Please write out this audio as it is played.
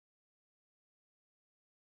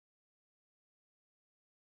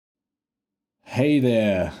Hey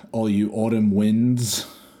there, all you autumn winds.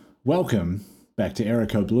 Welcome back to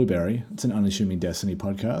Erico Blueberry. It's an Unassuming Destiny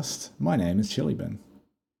podcast. My name is Chilibin.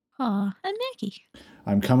 Aw, and Maggie.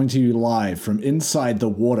 I'm coming to you live from inside the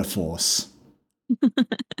Waterforce.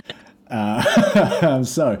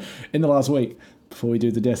 So, in the last week, before we do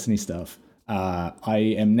the Destiny stuff,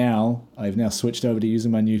 I've now switched over to using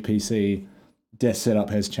my new PC. Desk setup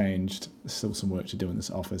has changed. There's still some work to do in this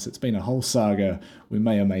office. It's been a whole saga. We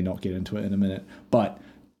may or may not get into it in a minute. But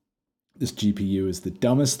this GPU is the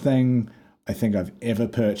dumbest thing I think I've ever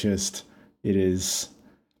purchased. It is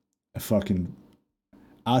a fucking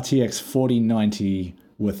RTX 4090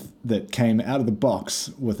 that came out of the box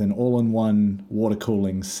with an all-in-one water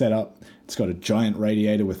cooling setup. It's got a giant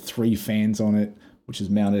radiator with 3 fans on it, which is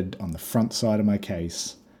mounted on the front side of my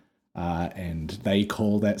case. And they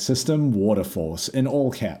call that system Waterforce, in all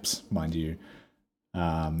caps, mind you.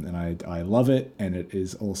 And I love it, and it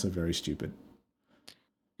is also very stupid.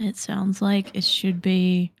 It sounds like it should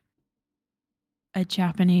be a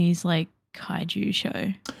Japanese, kaiju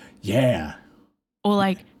show. Yeah. Or,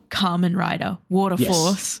 Kamen Rider,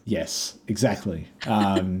 Waterforce. Yes, exactly.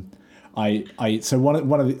 So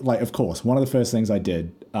one of the, of course, one of the first things I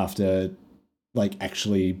did after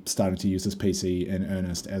actually starting to use this PC in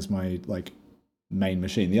earnest as my main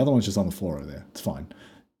machine. The other one's just on the floor over there. It's fine.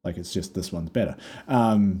 It's just this one's better.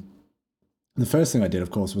 The first thing I did, of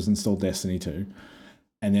course, was install Destiny 2.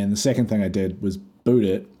 And then the second thing I did was boot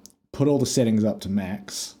it, put all the settings up to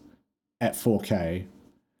max at 4K,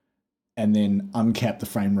 and then uncap the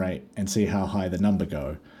frame rate and see how high the number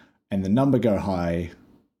go. And the number go high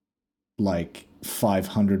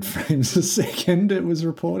 500 frames a second, it was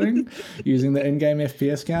reporting, using the in-game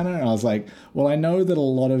FPS counter. And I was like, well, I know that a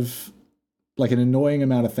lot of, an annoying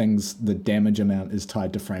amount of things, the damage amount is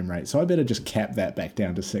tied to frame rate. So I better just cap that back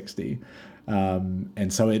down to 60.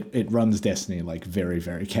 And so it runs Destiny very,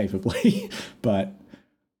 very capably. But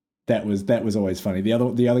that was always funny. The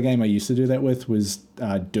other game I used to do that with was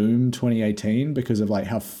Doom 2018, because of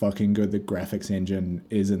how fucking good the graphics engine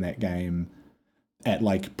is in that game at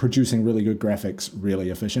producing really good graphics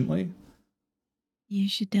really efficiently. You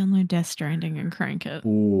should download Death Stranding and crank it.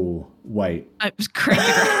 Ooh, wait. I was crank the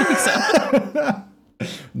graphics up.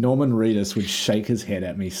 Norman Reedus would shake his head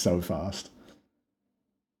at me so fast.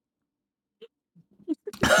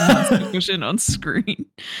 Vision on screen.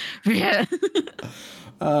 Yeah.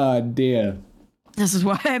 Dear. This is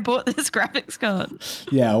why I bought this graphics card.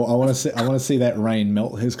 Yeah, I want to see that rain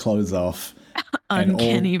melt his clothes off.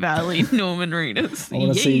 Uncanny Valley, Norman Reedus. I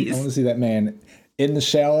want to see that man in the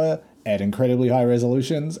shower at incredibly high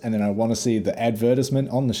resolutions, and then I want to see the advertisement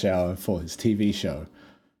on the shower for his TV show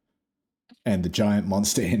and the giant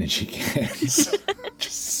Monster Energy cans.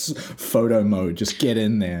 Just photo mode. Just get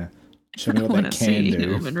in there. Show me what that can do.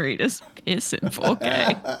 Norman Reedus piss in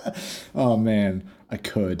 4K. Oh man, I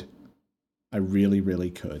could. I really,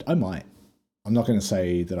 really could. I might. I'm not going to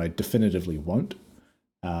say that I definitively won't.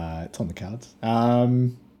 It's on the cards.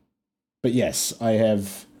 But yes, I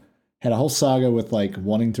have had a whole saga with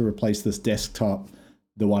wanting to replace this desktop,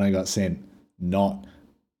 the one I got sent, not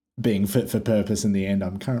being fit for purpose in the end.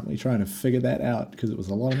 I'm currently trying to figure that out because it was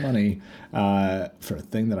a lot of money for a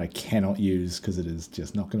thing that I cannot use because it is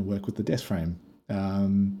just not going to work with the desk frame.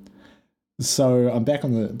 So I'm back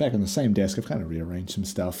on the same desk. I've kind of rearranged some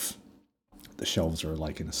stuff. The shelves are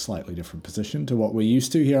in a slightly different position to what we're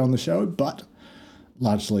used to here on the show, but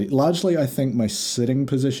largely, I think my sitting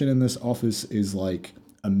position in this office is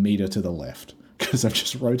a meter to the left because I've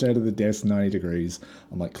just rotated the desk 90 degrees.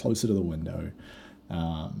 I'm closer to the window.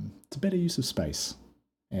 It's a better use of space.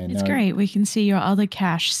 And it's great. We can see your other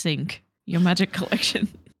cash sink, your magic collection.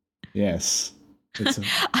 Yes.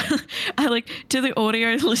 I to the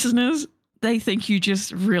audio listeners, they think you're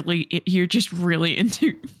just really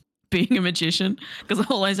into being a magician, because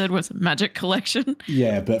all I said was magic collection.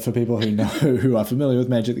 Yeah, but for people who are familiar with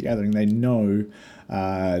Magic the Gathering, they know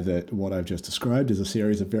that what I've just described is a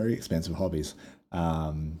series of very expensive hobbies.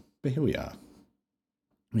 But here we are.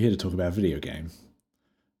 We're here to talk about a video game.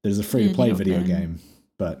 There's a free-to-play video game,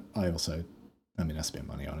 but I spend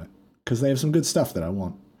money on it because they have some good stuff that I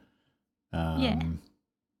want. Yeah.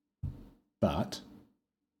 But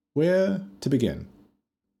where to begin?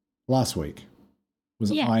 Last week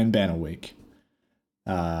was Iron Banner week.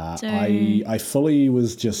 I fully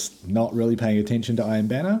was just not really paying attention to Iron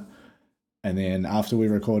Banner. And then after we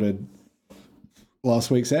recorded last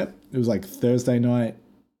week's ep, it was Thursday night.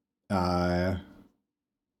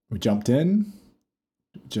 We jumped in,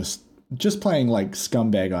 just playing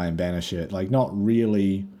scumbag Iron Banner shit, not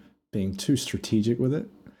really being too strategic with it.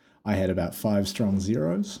 I had about 5 strong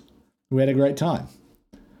zeros. We had a great time.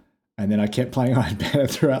 And then I kept playing Iron Banner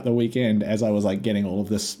throughout the weekend as I was like getting all of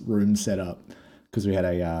this room set up because we had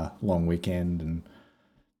a long weekend and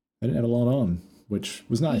I didn't have a lot on, which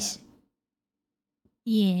was nice.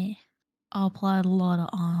 Yeah. I played a lot of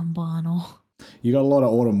Iron Banner. You got a lot of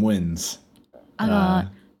autumn wins. I got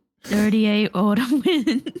 38 autumn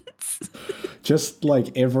wins. Just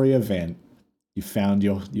like every event, you found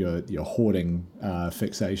your hoarding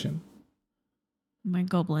fixation. My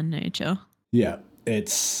goblin nature. Yeah,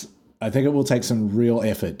 I think it will take some real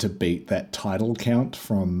effort to beat that title count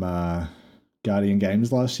from Guardian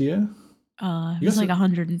Games last year. It was like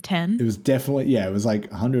 110. It was definitely, it was like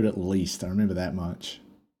 100 at least. I remember that much.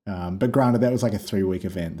 But granted, that was like a 3-week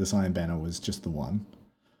event. This Iron Banner was just the one.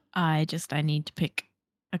 I need to pick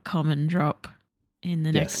a common drop in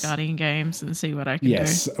the next Guardian Games and see what I can do.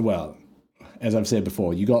 Yes, well, as I've said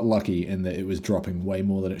before, you got lucky in that it was dropping way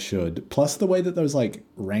more than it should. Plus, the way that those like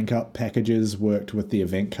rank up packages worked with the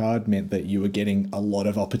event card meant that you were getting a lot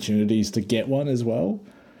of opportunities to get one as well.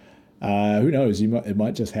 Who knows? It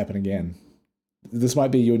might just happen again. This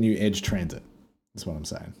might be your new Edge Transit. That's what I'm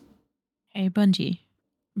saying. Hey, Bungie,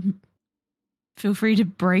 feel free to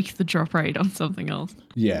break the drop rate on something else.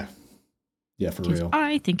 Yeah, for real.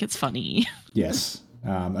 I think it's funny. Yes.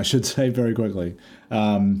 I should say very quickly,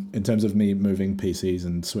 in terms of me moving PCs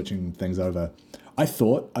and switching things over, I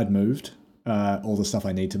thought I'd moved all the stuff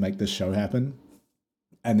I need to make this show happen.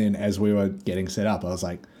 And then as we were getting set up, I was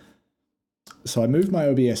like, so I moved my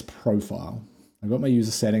OBS profile. I got my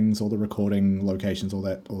user settings, all the recording locations, all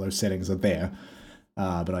those settings are there.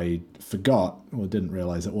 But I forgot or didn't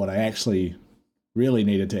realize that what I actually really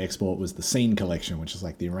needed to export was the scene collection, which is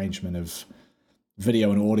like the arrangement of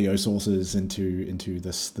video and audio sources into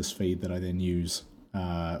this feed that I then use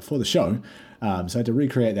for the show. So I had to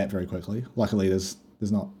recreate that very quickly. Luckily, there's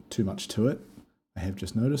not too much to it. I have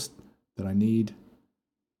just noticed that I need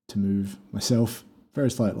to move myself very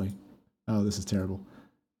slightly. Oh, this is terrible.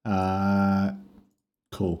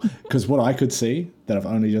 Cool. Because what I could see that I've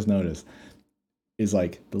only just noticed is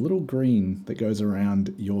like the little green that goes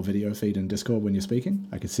around your video feed in Discord when you're speaking.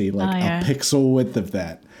 I could see like a pixel width of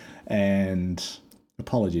that. And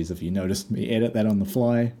apologies if you noticed me edit that on the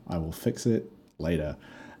fly. I will fix it later.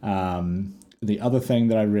 The other thing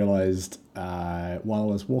that I realized while I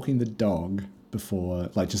was walking the dog before,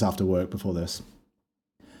 like just after work before this,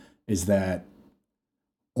 is that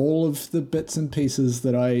all of the bits and pieces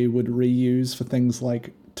that I would reuse for things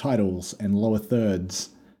like titles and lower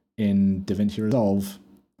thirds in DaVinci Resolve,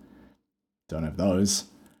 don't have those.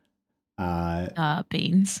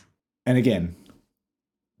 Beans. And again,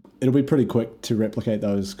 it'll be pretty quick to replicate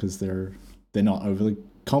those because they're not overly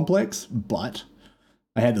complex, but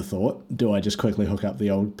I had the thought, do I just quickly hook up the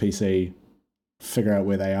old PC, figure out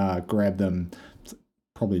where they are, grab them?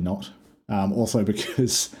 Probably not. Also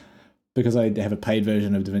because I have a paid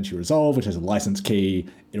version of DaVinci Resolve, which has a license key,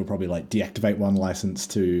 it'll probably like deactivate one license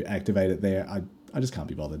to activate it there. I just can't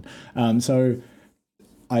be bothered. So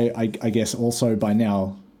I guess also by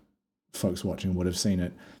now, folks watching would have seen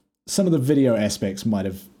it. Some of the video aspects might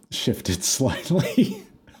have shifted slightly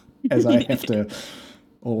as I have to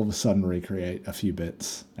all of a sudden recreate a few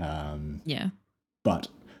bits. But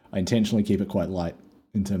I intentionally keep it quite light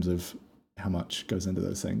in terms of how much goes into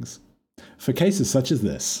those things. For cases such as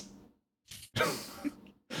this,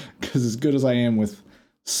 because as good as I am with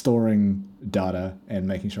storing data and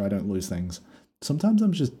making sure I don't lose things, sometimes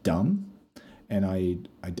I'm just dumb and I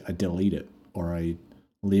delete it or I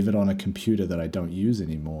leave it on a computer that I don't use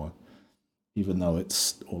anymore, even though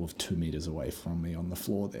it's all of 2 meters away from me on the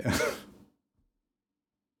floor there.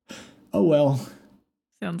 Oh well.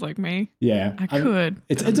 Sounds like me. Yeah. I could.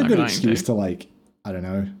 It's a good excuse to like, I don't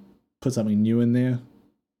know, put something new in there.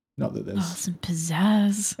 Not that there's some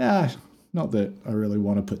pizzazz. Yeah. Not that I really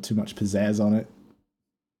want to put too much pizzazz on it.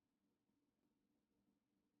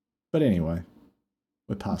 But anyway,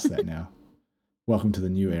 we're past that now. Welcome to the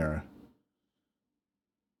new era.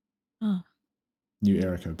 Oh. New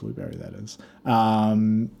era code Blueberry, that is.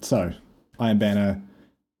 So, Iron Banner,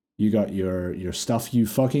 you got your stuff, you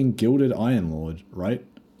fucking gilded Iron Lord, right?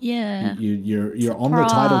 Yeah. You're on the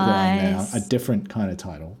title grind now, a different kind of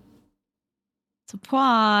title.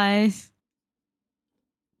 Surprise.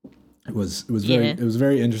 It was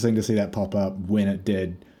very interesting to see that pop up when it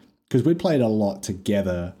did, because we played a lot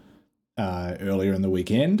together earlier in the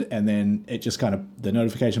weekend, and then it just kind of, the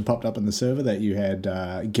notification popped up in the server that you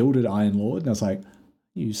had gilded Iron Lord, and I was like,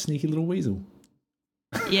 you sneaky little weasel.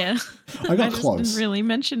 Yeah. I got close. Didn't really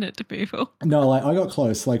mention it to people. No, like I got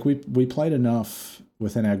close. Like we played enough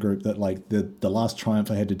within our group that like the last triumph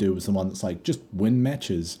I had to do was the one that's like just win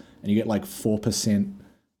matches and you get like 4%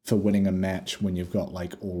 for winning a match when you've got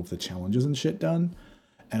like all of the challenges and shit done.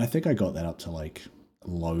 And I think I got that up to like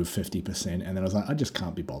low 50%. And then I was like, I just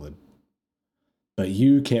can't be bothered. But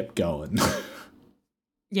you kept going.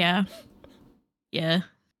 Yeah. Yeah.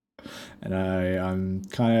 And I'm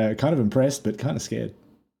kind of impressed, but kind of scared.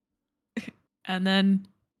 And then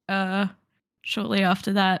shortly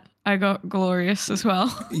after that, I got Glorious as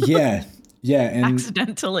well. Yeah. And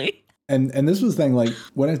accidentally. And this was the thing, like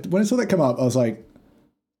when I saw that come up, I was like,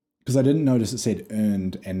 because I didn't notice it said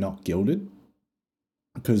earned and not gilded.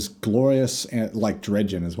 Because Glorious, like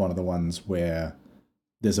Dredgen, is one of the ones where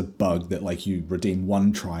there's a bug that like you redeem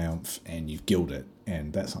one triumph and you gild it,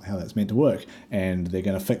 and that's not how that's meant to work. And they're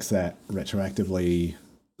going to fix that retroactively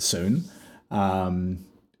soon.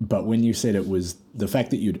 But when you said it was the fact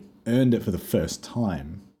that you'd earned it for the first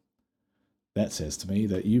time, that says to me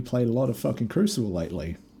that you played a lot of fucking Crucible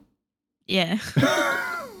lately. Yeah.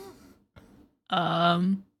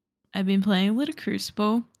 I've been playing a little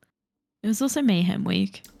Crucible. It was also Mayhem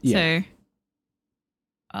Week. Yeah.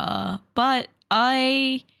 So but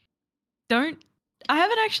I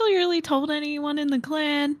haven't actually really told anyone in the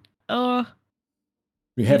clan or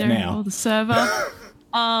we have now or the server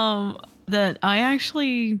that I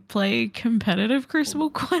actually play competitive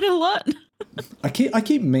Crucible quite a lot. I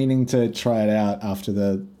keep meaning to try it out after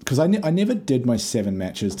because I never did my 7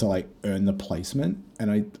 matches to like earn the placement,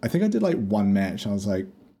 and I think I did like 1 match. And I was like,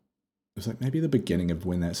 it was like maybe the beginning of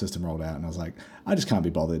when that system rolled out, and I was like, I just can't be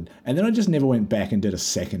bothered. And then I just never went back and did a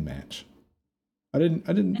second match. I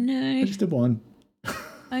just did 1.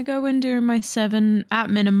 I go and do my 7 at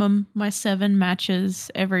minimum, my 7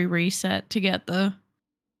 matches every reset to get is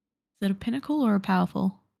it a pinnacle or a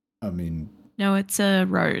powerful? I mean, no, it's a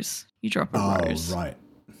rose. You drop a rose. Oh, right.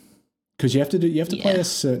 Because you have to play a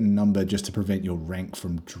certain number just to prevent your rank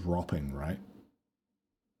from dropping, right?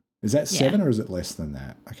 Is that 7 or is it less than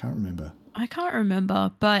that? I can't remember. I can't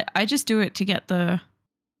remember, but I just do it to get the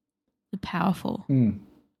powerful.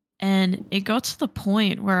 And it got to the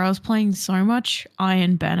point where I was playing so much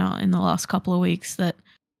Iron Banner in the last couple of weeks that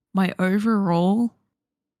my overall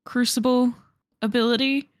Crucible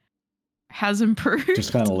ability has improved.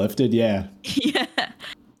 Just kind of lifted, yeah. Yeah.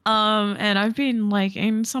 And I've been like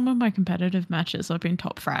in some of my competitive matches, I've been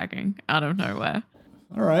top fragging out of nowhere.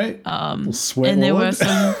 All right. And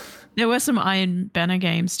there were some Iron Banner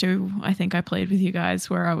games too. I think I played with you guys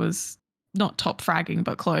where I was not top fragging,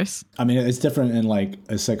 but close. I mean, it's different in like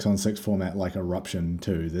a 6-on-6 format like Eruption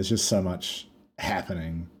too. There's just so much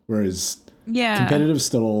happening. Whereas competitive's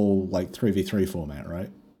still all like 3v3 format, right?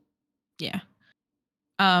 Yeah.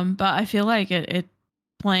 But I feel like it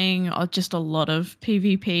playing just a lot of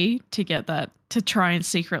PvP to get that, to try and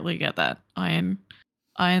secretly get that Iron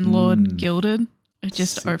Lord gilded. It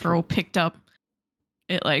just overall picked up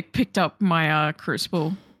my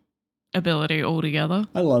Crucible ability altogether.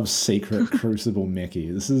 I love secret Crucible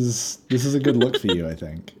mechie. This is a good look for you, I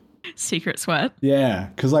think. Secret sweat. Yeah,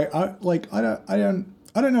 because I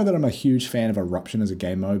don't know that I'm a huge fan of Eruption as a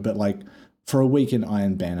game mode, but like for a week in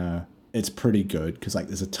Iron Banner, it's pretty good because like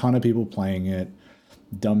there's a ton of people playing it,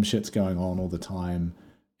 dumb shit's going on all the time,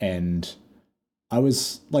 and I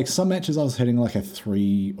was like some matches I was hitting like a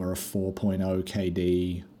 3 or a 4.0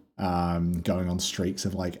 KD, going on streaks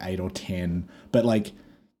of like 8 or 10, but like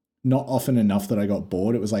not often enough that I got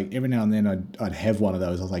bored. It was like every now and then I'd have one of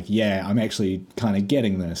those. I was like, yeah, I'm actually kind of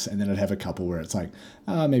getting this, and then I'd have a couple where it's like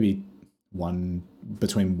maybe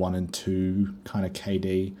between 1 and 2 kind of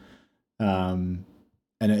KD.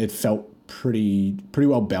 And it felt pretty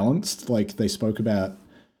well balanced. Like they spoke about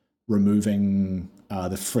removing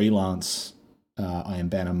the freelance Iron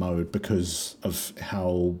Banner mode because of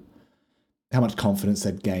how much confidence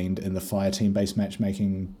they'd gained in the Fireteam based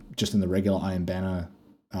matchmaking just in the regular Iron Banner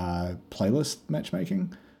playlist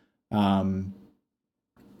matchmaking.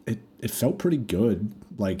 It felt pretty good.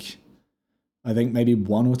 Like I think maybe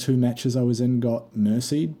 1 or 2 matches I was in got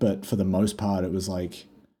mercied, but for the most part it was like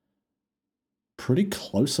pretty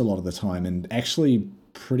close a lot of the time, and actually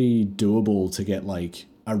pretty doable to get like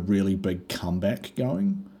a really big comeback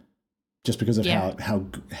going, just because of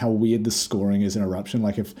how weird the scoring is in Eruption.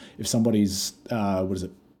 Like if somebody's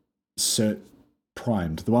cert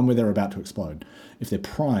primed, the one where they're about to explode, if they're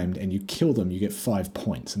primed and you kill them, you get 5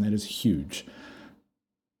 points, and that is huge.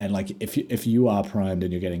 And like if you are primed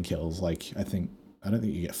and you're getting kills, like I don't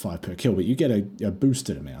think you get 5 per kill, but you get a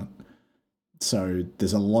boosted amount. So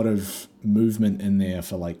there's a lot of movement in there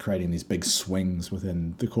for like creating these big swings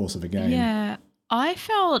within the course of a game. Yeah, I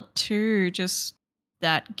felt too just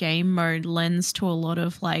that game mode lends to a lot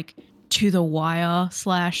of like to the wire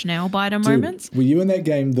 / nail biter moments. Were you in that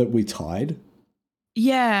game that we tied?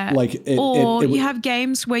 Yeah. Like you have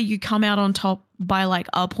games where you come out on top by like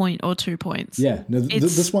a point or 2 points. Yeah, no,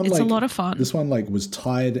 this one it's like a lot of fun. This one like was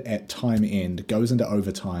tied at time end, goes into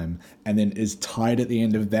overtime, and then is tied at the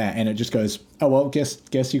end of that, and it just goes, oh well,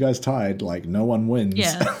 guess you guys tied. Like no one wins.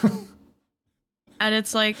 Yeah. And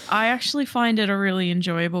it's like I actually find it a really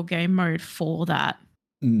enjoyable game mode for that,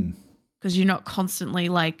 because you're not constantly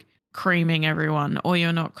like creaming everyone, or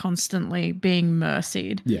you're not constantly being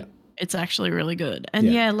mercied. Yeah. It's actually really good.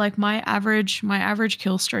 And yeah, like my average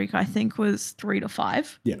kill streak I think was 3 to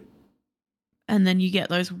 5. Yeah. And then you get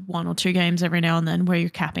those 1 or 2 games every now and then where you're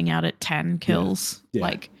capping out at 10 kills. Yeah.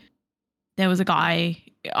 Like there was a guy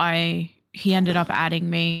he ended up adding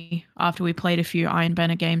me after we played a few Iron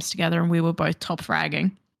Banner games together and we were both top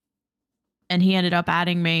fragging. And he ended up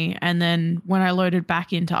adding me, and then when I loaded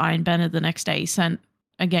back into Iron Banner the next day, he sent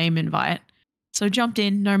a game invite. So jumped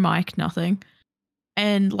in, no mic, nothing.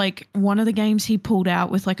 And like one of the games he pulled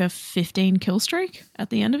out with like a 15 kill streak at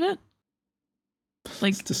the end of it.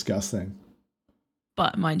 Like it's disgusting.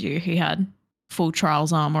 But mind you, he had full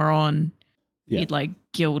Trials armor on. Yeah. He'd like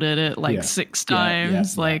gilded it like 6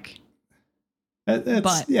 times. Like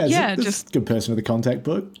just a good person with a contact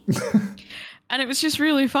book. And it was just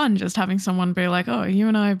really fun just having someone be like, oh, you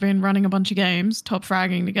and I have been running a bunch of games, top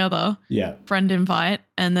fragging together. Yeah. Friend invite,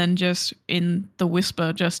 and then just in the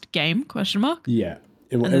whisper, just game, ? Yeah.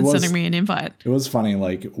 And then sending me an invite. It was funny,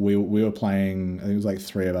 like we were playing, I think it was like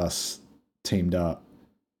 3 of us teamed up.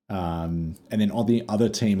 And then on the other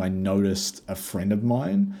team, I noticed a friend of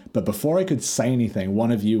mine, but before I could say anything,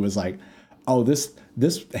 one of you was like, oh, this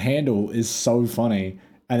handle is so funny.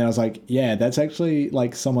 And then I was like, yeah, that's actually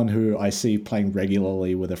like someone who I see playing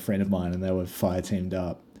regularly with a friend of mine, and they were fire teamed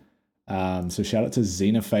up. So shout out to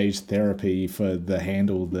Xenophage Therapy for the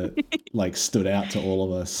handle that like stood out to all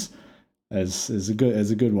of us as a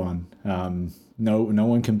good one. No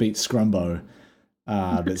one can beat Scrumbo,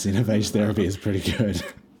 but Xenophage Therapy is pretty good.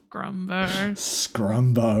 Scrumbo.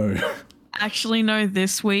 Actually, no,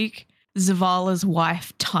 this week, Zavala's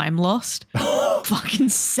wife, Time Lost, fucking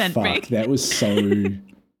sent me. That was so...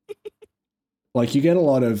 like, you get a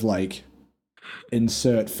lot of, like,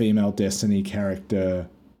 insert female Destiny character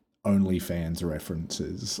OnlyFans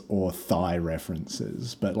references or thigh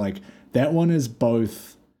references, but, like, that one is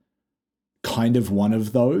both kind of one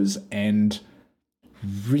of those and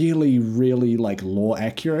really, really, like, lore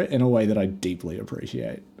accurate in a way that I deeply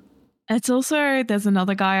appreciate. It's also, there's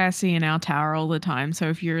another guy I see in our tower all the time. So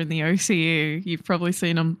if you're in the OCU, you've probably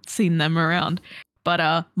seen them around.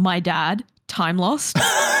 But my dad, Time Lost,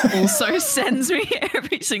 also sends me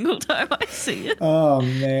every single time I see it. Oh,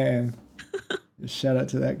 man. Shout out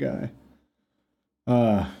to that guy.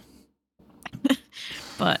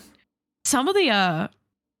 But some of the,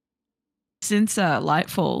 since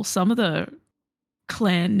Lightfall, some of the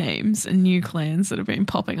clan names and new clans that have been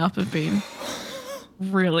popping up have been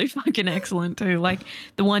really fucking excellent too. Like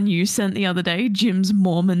the one you sent the other day, Jim's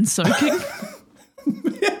Mormon Soaking.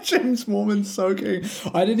 Yeah, Jim's Mormon Soaking.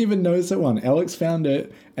 I didn't even notice that one. Alex found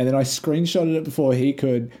it, and then I screenshotted it before he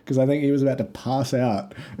could because I think he was about to pass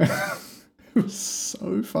out. It was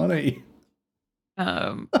so funny.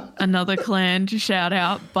 Another clan to shout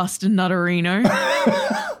out, Buster Nutterino.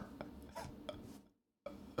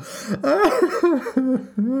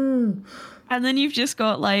 And then you've just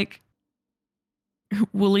got like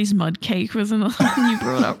Woolly's Mud Cake was another one you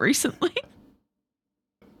brought up recently.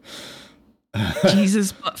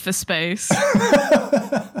 Jesus, but for space.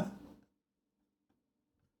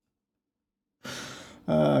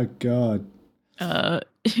 Oh God.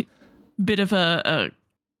 Bit of a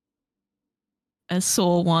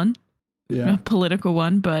sore one, yeah, a political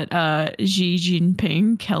one, but Xi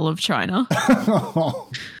Jinping, Kel of China.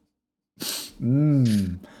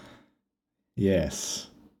 Yes.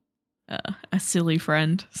 A silly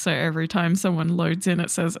friend. So every time someone loads in,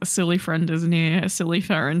 it says a silly friend is near, a silly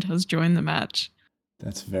friend has joined the match.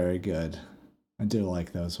 That's very good. I do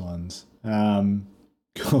like those ones.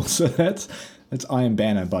 Cool. So that's Iron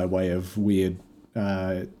Banner by way of weird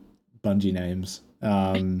Bungie names.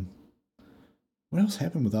 What else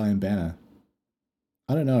happened with Iron Banner?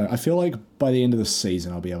 I don't know. I feel like by the end of the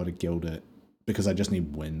season, I'll be able to guild it because I just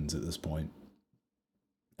need wins at this point.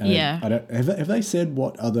 Yeah. I don't have they said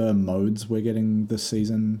what other modes we're getting this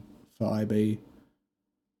season for IB?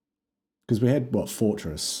 Because we had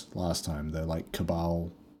Fortress last time, the like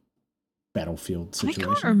Cabal battlefield situation. I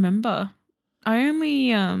can't remember. I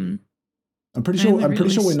only I'm pretty sure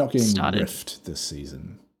we're not getting started. Rift this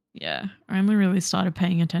season. Yeah. I only really started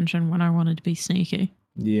paying attention when I wanted to be sneaky.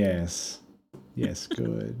 Yes. Yes,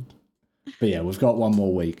 good. But yeah, we've got one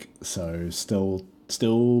more week, so still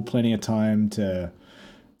plenty of time to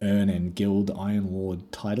earn and guild Iron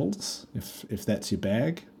Lord titles, if that's your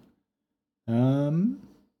bag.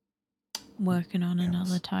 Working on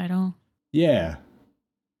another title. Yeah.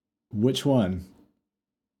 Which one?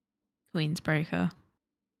 Queensbreaker.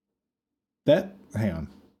 Hang on.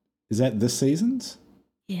 Is that this season's?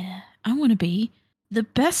 Yeah. I want to be the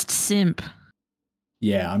best simp.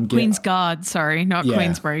 Yeah, I'm Queen's Guard, sorry, not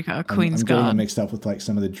Queensbreaker. Queen's I'm Guard. getting them mixed up with like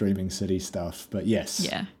some of the Dreaming City stuff, but yes.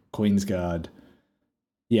 Yeah. Queen's Guard.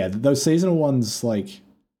 Yeah, those seasonal ones, like,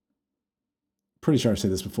 pretty sure I've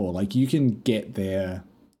said this before, like you can get there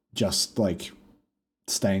just like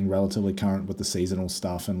staying relatively current with the seasonal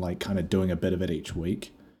stuff and like kind of doing a bit of it each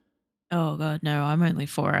week. Oh god, no, I'm only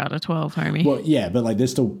 4 out of 12, homie. Well, yeah, but like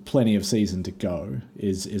there's still plenty of season to go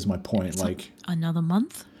is my point. It's like another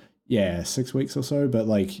month? Yeah, 6 weeks or so, but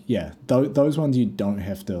like, yeah, those ones you don't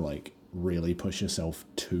have to like really push yourself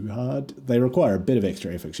too hard. They require a bit of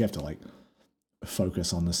extra effort. You have to like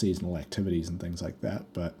focus on the seasonal activities and things like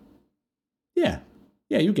that, but yeah,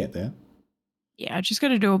 you'll get there. Yeah, I just got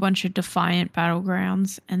to do a bunch of Defiant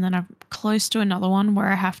Battlegrounds, and then I'm close to another one where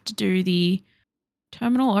I have to do the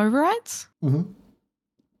Terminal Overrides. Mm-hmm.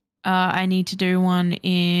 I need to do one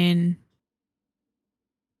in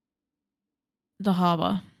the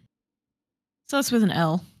harbour. So it's with an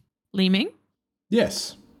L. Leeming?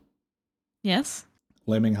 Yes. Yes?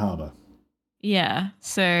 Lemming Harbour. Yeah,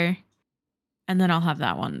 so... And then I'll have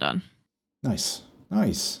that one done. Nice. I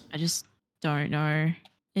just don't know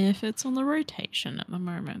if it's on the rotation at the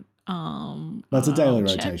moment. That's a daily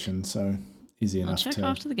rotation, so easy enough I'll check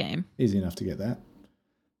after the game. Easy enough to get that.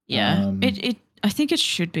 Yeah, I think it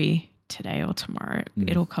should be today or tomorrow.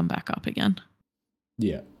 It'll come back up again.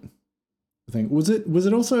 Yeah. I think was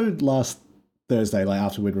it also last Thursday, like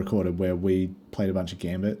after we'd recorded, where we played a bunch of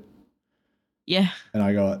Gambit? Yeah. And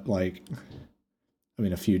I got like, I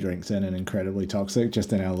mean, a few drinks in and incredibly toxic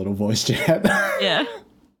just in our little voice chat. Yeah.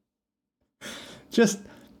 Just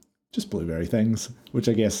blueberry things, which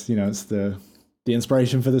I guess, you know, it's the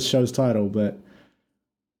inspiration for this show's title, but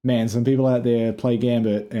man, some people out there play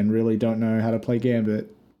Gambit and really don't know how to play Gambit.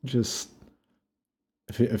 Just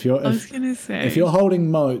if you're holding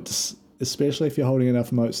moats, especially if you're holding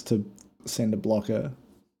enough moats to send a blocker,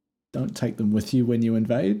 don't take them with you when you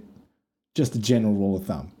invade. Just a general rule of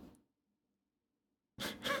thumb.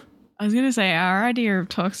 I was going to say our idea of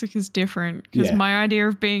toxic is different because my idea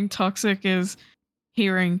of being toxic is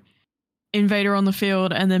hearing invader on the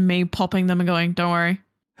field and then me popping them and going, don't worry.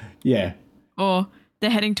 Yeah. Or they're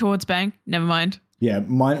heading towards bank. Never mind. Yeah.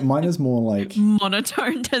 Mine is more like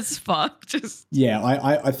monotoned as fuck. Just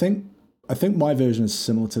I think my version is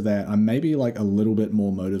similar to that. I'm maybe like a little bit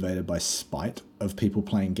more motivated by spite of people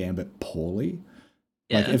playing Gambit poorly.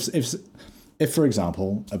 Yeah. Like if for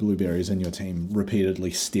example, a Blueberry is in your team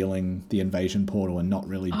repeatedly stealing the invasion portal and not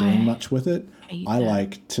really doing much with it, I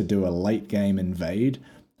like to do a late game invade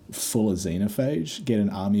full of Xenophage, get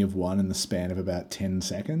an army of one in the span of about 10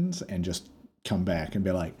 seconds and just come back and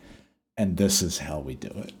be like, and this is how we do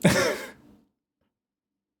it.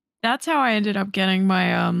 That's how I ended up getting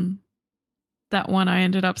my that one I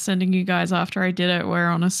ended up sending you guys after I did it,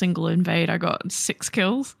 where on a single invade I got 6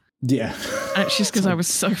 kills. Yeah. And it's just because I was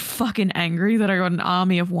so fucking angry that I got an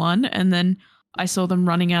army of one, and then I saw them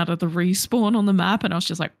running out of the respawn on the map, and I was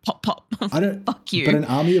just like, pop, pop. Fuck you. But an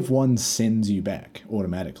army of one sends you back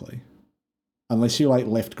automatically. Unless you like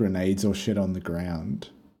left grenades or shit on the ground.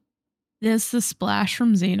 There's the splash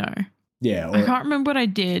from Xeno. Yeah. I can't remember what I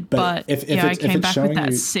did, but I came back with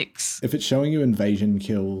that 6. If it's showing you invasion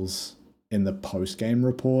kills in the post-game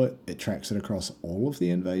report, it tracks it across all of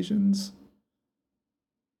the invasions.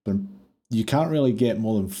 But you can't really get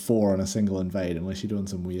more than 4 on a single invade unless you're doing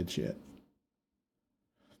some weird shit.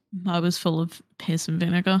 I was full of piss and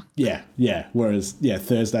vinegar. Yeah. Whereas,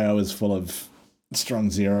 Thursday I was full of strong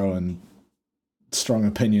zero and strong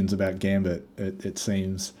opinions about Gambit, it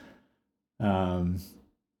seems. I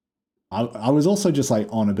was also just like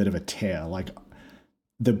on a bit of a tear. Like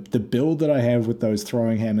the build that I have with those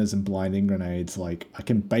throwing hammers and blinding grenades, like I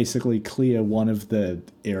can basically clear one of the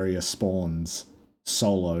area spawns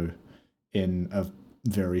solo in a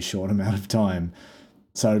very short amount of time.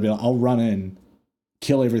 So I'd be like, I'll run in,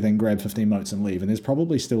 kill everything, grab 15 moats and leave, and there's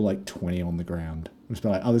probably still like 20 on the ground. I'm just be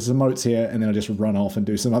like, oh, there's some moats here, and then I just run off and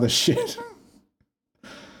do some other shit.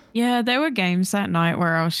 Yeah, there were games that night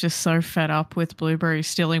where I was just so fed up with Blueberry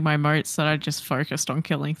stealing my moats that I just focused on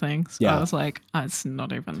killing things. Yeah. I was like, it's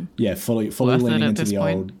not even fully leaning into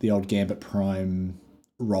the old Gambit Prime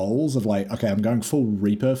roles of like, okay, I'm going full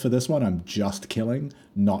Reaper for this one. I'm just killing,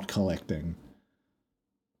 not collecting.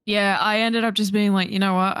 Yeah, I ended up just being like, you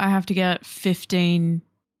know what? I have to get 15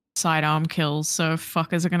 sidearm kills, so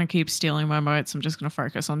fuckers are going to keep stealing my motes. I'm just going to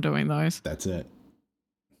focus on doing those. That's it.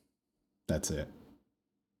 But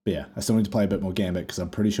yeah, I still need to play a bit more Gambit because I'm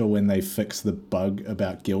pretty sure when they fix the bug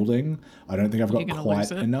about gilding, I don't think I've got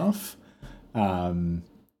quite enough.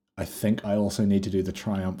 I think I also need to do the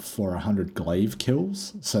Triumph for 100 glaive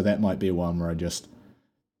kills, so that might be one where I just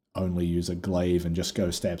only use a glaive and just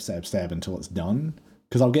go stab, stab, stab until it's done,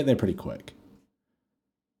 because I'll get there pretty quick.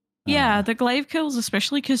 Yeah, the glaive kills,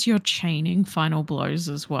 especially because you're chaining final blows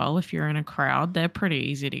as well. If you're in a crowd, they're pretty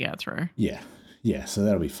easy to get through. Yeah, so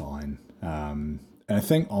that'll be fine. And I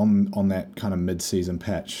think on that kind of mid-season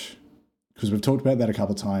patch, because we've talked about that a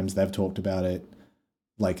couple of times, they've talked about it,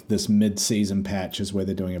 like this mid-season patch is where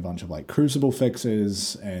they're doing a bunch of like Crucible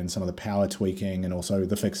fixes and some of the power tweaking and also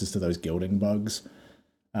the fixes to those gilding bugs.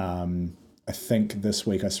 I think this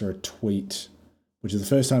week I saw a tweet, which is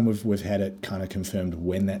the first time we've had it kind of confirmed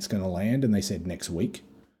when that's going to land, and they said next week.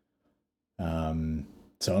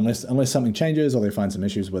 So unless something changes or they find some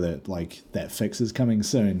issues with it, like that fix is coming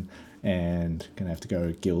soon, and gonna have to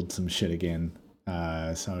go guild some shit again.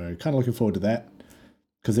 So kind of looking forward to that,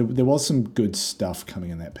 because there was some good stuff coming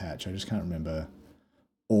in that patch. I just can't remember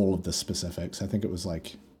all of the specifics. I think it was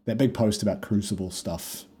like that big post about Crucible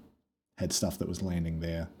stuff had stuff that was landing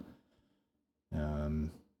there. So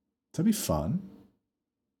it'd be fun.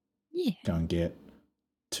 Yeah. Go and get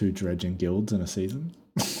 2 dredging guilds in a season.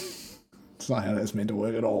 It's not how that's meant to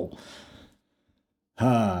work at all.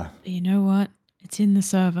 You know what? It's in the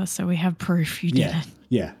server, so we have proof you did it.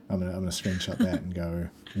 Yeah, I'm gonna screenshot that and go,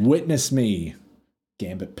 witness me,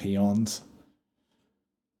 Gambit peons.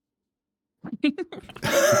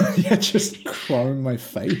 Yeah, just chrome my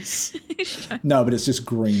face. No, but it's just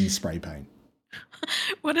green spray paint.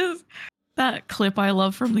 What is that clip I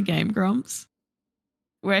love from the Game Grumps?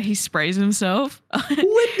 Where he sprays himself.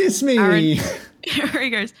 Witness me! Aaron, he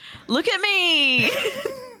goes, look at me!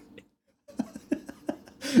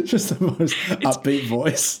 Just the most upbeat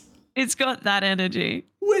voice. It's got that energy.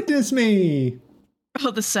 Witness me!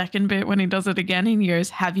 Or the second bit when he does it again, he goes,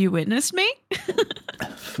 have you witnessed me?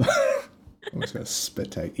 Almost got a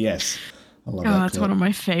spit take. Yes. I love that. Oh, it's one of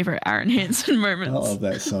my favorite Aaron Hansen moments. I love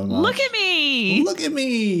that so much. Look at me! Look at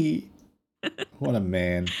me! What a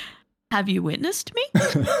man. Have you witnessed me? I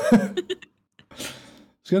was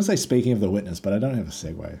going to say speaking of the witness, but I don't have a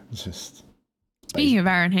segue. It's just... Speaking of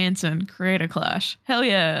Aaron Hansen, Creator Clash. Hell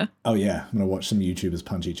yeah. Oh yeah, I'm going to watch some YouTubers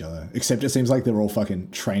punch each other. Except it seems like they're all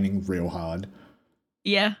fucking training real hard.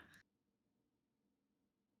 Yeah.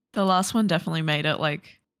 The last one definitely made it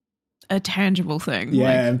like a tangible thing.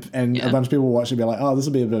 Yeah, like, and a bunch of people watch it and be like, oh, this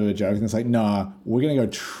will be a bit of a joke. And it's like, nah, we're going to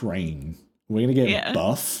go train. We're going to get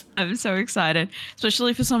buff. I'm so excited,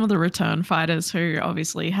 especially for some of the return fighters who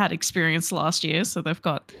obviously had experience last year. So they've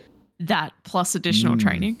got that plus additional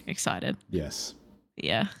training. Excited. Yes.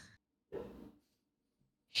 Yeah.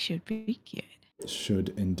 Should be good.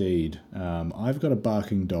 Should indeed. I've got a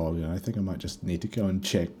barking dog, and I think I might just need to go and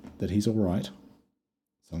check that he's all right. So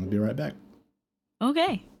I'm going to be right back.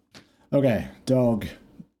 Okay. Okay, dog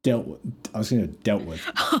dealt with. I was going to dealt with.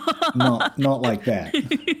 not like that.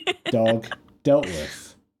 Dog dealt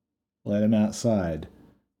with. Let him outside.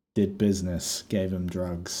 Did business. Gave him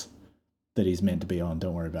drugs that he's meant to be on.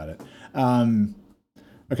 Don't worry about it.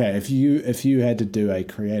 Okay, if you had to do a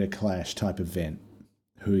Creator Clash type event,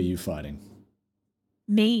 who are you fighting?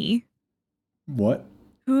 Me. What?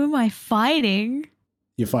 Who am I fighting?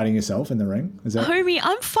 You're fighting yourself in the ring? Is that? Homie,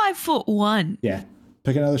 I'm 5'1". Yeah.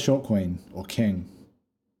 Pick another short queen or king.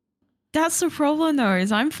 That's the problem though,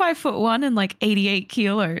 is I'm 5'1" and like 88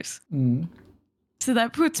 kilos. So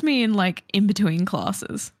that puts me in like in between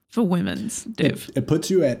classes for women's div. It puts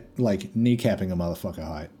you at like kneecapping a motherfucker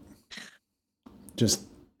height. Just.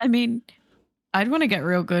 I mean, I'd want to get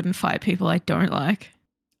real good and fight people I don't like.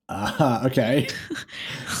 Okay.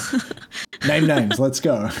 Name names. Let's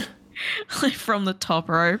go. Like from the top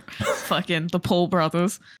rope, fucking the Paul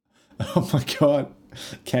brothers. Oh my god.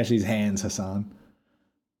 Catch his hands, Hassan.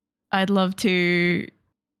 I'd love to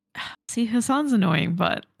see. Hassan's annoying,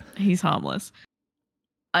 but he's harmless.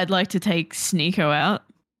 I'd like to take Sneeko out.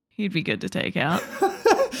 He'd be good to take out.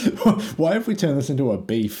 Why have we turned this into a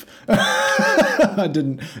beef? I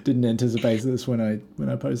didn't anticipate this when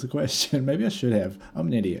I posed the question. Maybe I should have. I'm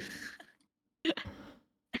an idiot.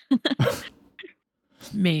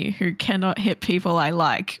 Me, who cannot hit people I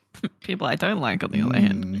like. People I don't like, on the other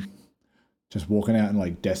hand. Just walking out in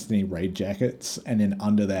like Destiny raid jackets, and then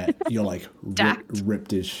under that you're like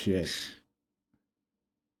ripped as shit.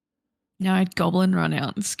 Now I'd goblin run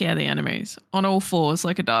out and scare the enemies on all fours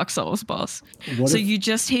like a Dark Souls boss. So you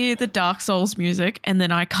just hear the Dark Souls music and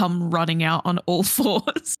then I come running out on all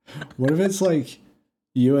fours. What if it's like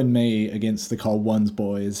you and me against the Cold Ones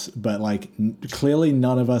boys, but like clearly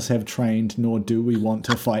none of us have trained nor do we want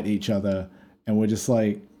to fight each other, and we're just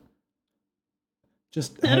like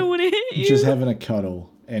I don't want to hit you. Just having a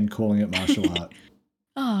cuddle and calling it martial art.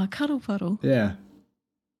 Ah, cuddle puddle. Yeah.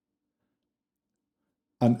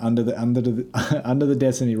 Under the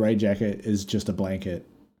Destiny raid jacket is just a blanket,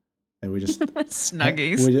 and we just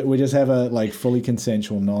snuggies. We just have a like fully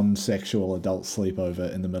consensual, non-sexual adult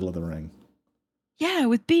sleepover in the middle of the ring. Yeah,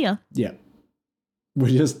 with beer. Yeah,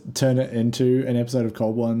 we just turn it into an episode of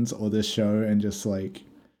Cold Ones or this show, and just like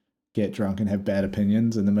get drunk and have bad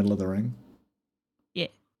opinions in the middle of the ring. Yeah.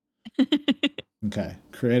 Okay,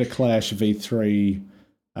 Creator Clash V3.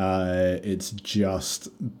 It's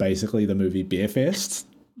just basically the movie Beer Fest.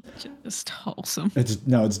 Just wholesome. It's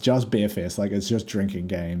just Beer Fest. Like, it's just drinking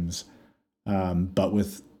games, but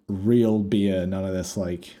with real beer. None of this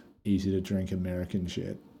like easy to drink American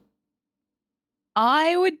shit.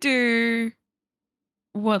 I would do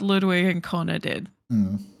what Ludwig and Connor did.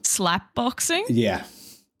 Slap boxing. Yeah.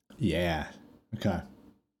 Okay.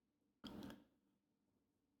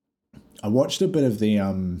 I watched a bit of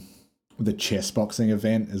the chess boxing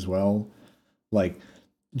event as well, like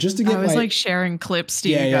just to get. I was like sharing clips to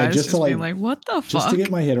you guys, just to like, being like, what the fuck? Just to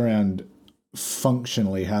get my head around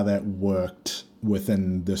functionally how that worked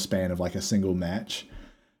within the span of like a single match.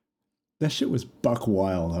 That shit was buck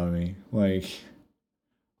wild, homie. Like,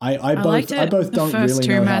 I both don't really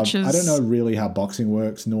know matches. I don't know really how boxing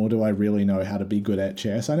works, nor do I really know how to be good at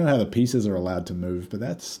chess. I know how the pieces are allowed to move, but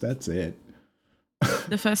that's it.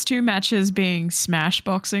 The first two matches being Smash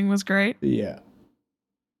boxing was great. Yeah.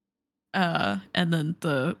 And then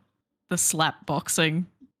the slap boxing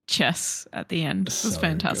chess at the end was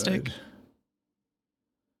fantastic.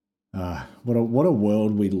 What a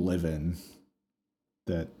world we live in,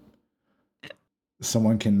 that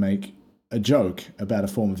someone can make a joke about a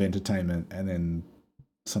form of entertainment and then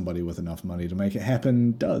somebody with enough money to make it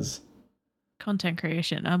happen does. Content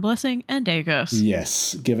creation, a blessing and a curse.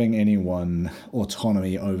 Yes, giving anyone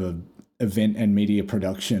autonomy over event and media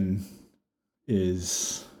production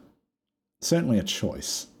is certainly a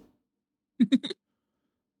choice.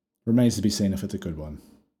 Remains to be seen if it's a good one.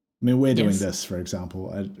 I mean, we're doing this, for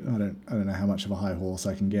example. I don't know how much of a high horse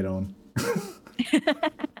I can get on.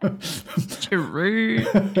 True.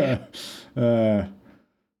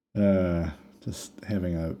 Just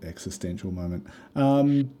having an existential moment.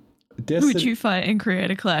 Who would you fight in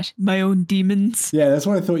Creator Clash? My own demons. Yeah, that's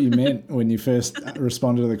what I thought you meant when you first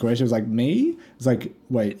responded to the question. It was like, me? It's like,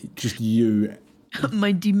 wait, just you.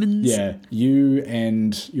 My demons. Yeah, you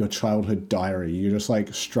and your childhood diary. You're just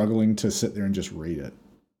like struggling to sit there and just read it.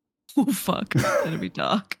 Oh, fuck. That'd be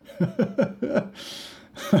dark.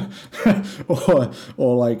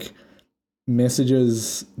 or like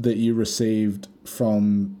messages that you received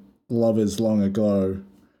from lovers long ago.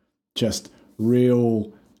 Just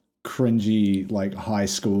real cringy, like high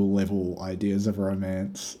school level ideas of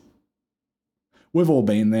romance. We've all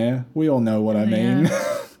been there. We all know what I mean.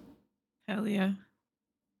 Hell yeah.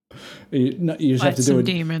 You just have to do some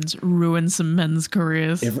demons, ruin some men's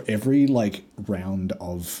careers. Every like round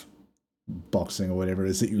of boxing or whatever it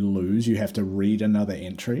is that you lose, you have to read another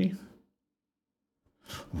entry.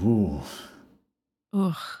 Ooh.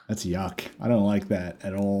 Ugh. That's yuck. I don't like that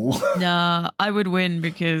at all. Nah, I would win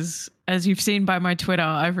because, as you've seen by my Twitter,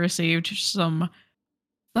 I've received some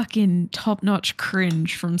fucking top-notch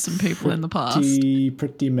cringe from some people in the past.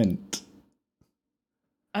 Pretty mint.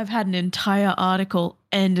 I've had an entire article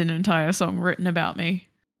and an entire song written about me.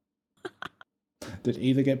 Did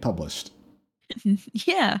either get published?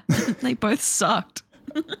 Yeah, they both sucked.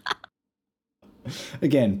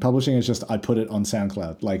 Again, publishing is just I put it on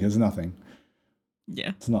SoundCloud. Like, there's nothing.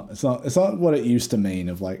 Yeah. It's not what it used to mean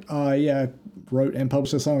of like, oh yeah, wrote and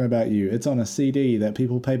published a song about you. It's on a CD that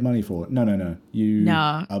people paid money for. No. You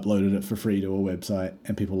uploaded it for free to a website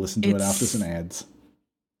and people listened to it after some ads.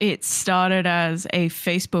 It started as a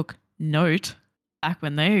Facebook note back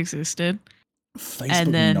when they existed.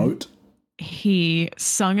 Facebook note? He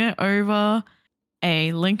sung it over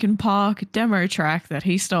a Linkin Park demo track that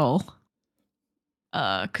he stole.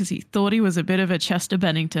 Because he thought he was a bit of a Chester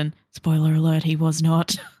Bennington. Spoiler alert, he was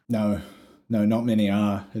not. No, not many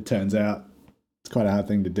are, it turns out. It's quite a hard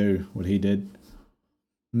thing to do, what he did.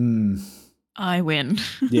 I win.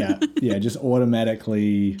 yeah, just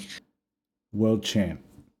automatically world champ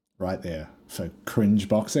right there for cringe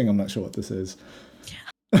boxing. I'm not sure what this is.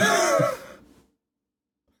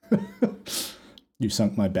 You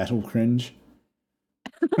sunk my battle cringe.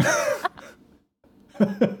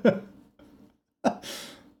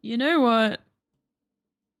 You know what?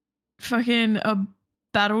 Fucking a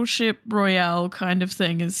Battleship Royale kind of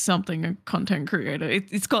thing is something a content creator.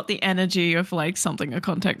 It's got the energy of like something a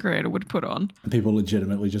content creator would put on. People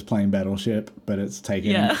legitimately just playing Battleship, but it's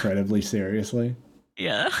taken incredibly seriously.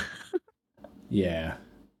 Yeah. Yeah.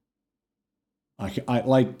 I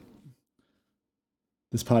like.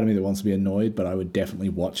 There's part of me that wants to be annoyed, but I would definitely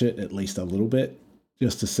watch it at least a little bit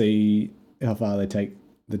just to see how far they take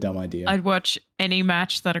the dumb idea. I'd watch any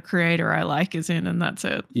match that a creator I like is in, and that's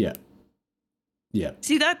it. Yeah. Yeah.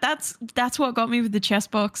 See, that's what got me with the chess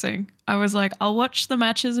boxing. I was like, I'll watch the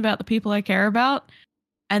matches about the people I care about,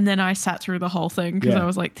 and then I sat through the whole thing because I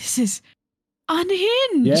was like, this is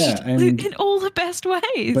unhinged in all the best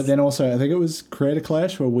ways. But then also, I think it was Creator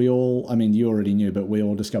Clash where we all, I mean, you already knew, but we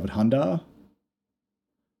all discovered Hundar.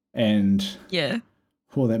 And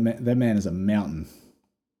that man is a mountain.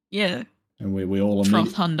 Yeah. And we all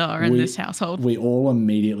Troth Hundar in this household. We all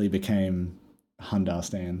immediately became Hundar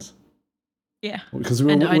stands. Yeah. Because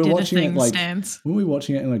we were watching it like were we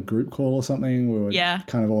watching it in a group call or something? We were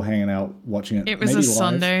kind of all hanging out watching it. It was a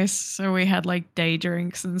Sunday, so we had like day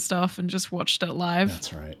drinks and stuff and just watched it live.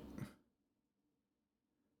 That's right.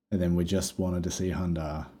 And then we just wanted to see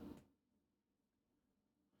Hundar.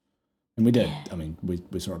 And we did. Yeah. I mean,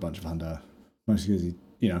 we saw a bunch of Hundar. Mostly because he,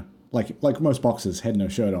 you know, like most boxers, had no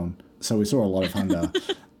shirt on. So we saw a lot of Hundar.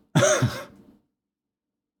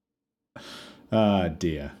 Ah,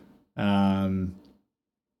 dear.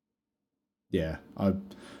 Yeah.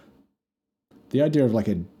 The idea of like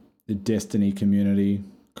a Destiny community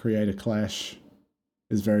creator clash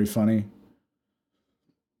is very funny.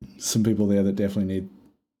 Some people there that definitely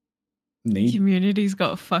need. Community's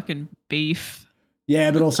got fucking beef.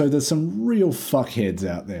 Yeah, but also there's some real fuckheads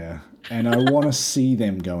out there, and I want to see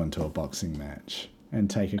them go into a boxing match and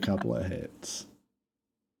take a couple of hits.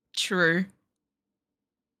 True.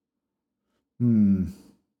 I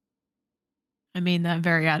mean, that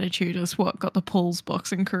very attitude is what got the Pauls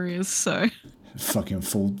boxing careers, so. Fucking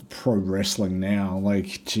full pro wrestling now,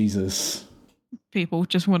 like, Jesus. People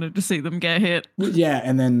just wanted to see them get hit. Yeah,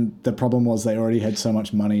 and then the problem was they already had so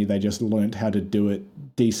much money, they just learnt how to do it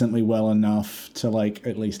decently well enough to, like,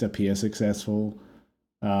 at least appear successful.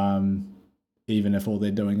 Even if all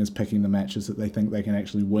they're doing is picking the matches that they think they can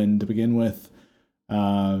actually win to begin with.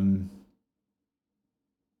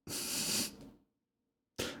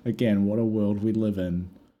 Again, what a world we live in.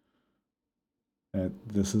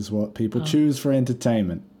 This is what people choose for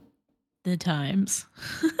entertainment. The times.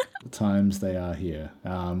 The times they are here.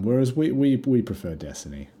 Whereas we prefer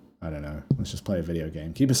Destiny. I don't know. Let's just play a video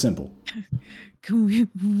game. Keep it simple. Can we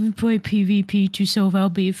play PvP to solve our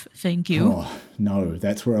beef? Thank you. Oh, no.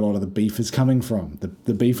 That's where a lot of the beef is coming from.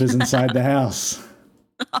 The beef is inside the house.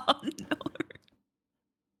 Oh, no.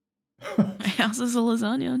 My house is a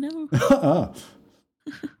lasagna. No. Oh.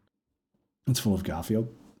 It's full of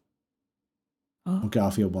Garfield. Oh.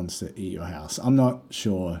 Garfield wants to eat your house. I'm not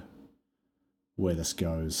sure where this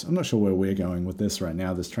goes. I'm not sure where we're going with this right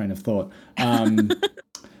now, this train of thought.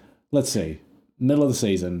 Let's see. Middle of the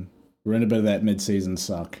season. We're in a bit of that mid-season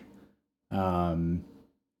suck.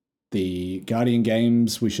 The Guardian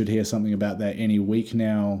games, we should hear something about that any week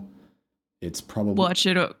now. It's probably... Watch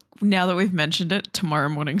it now that we've mentioned it. Tomorrow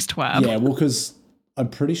morning's twab. Yeah, well, because I'm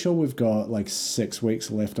pretty sure we've got like 6 weeks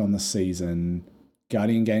left on the season.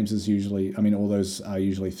 Guardian games is usually... I mean, all those are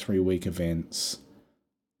usually 3-week events.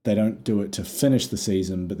 They don't do it to finish the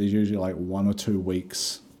season, but there's usually like 1 or 2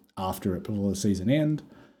 weeks after it before the season end.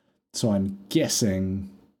 So I'm guessing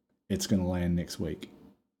it's going to land next week.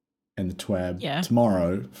 And the twab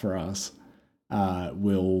tomorrow for us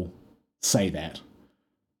will say that.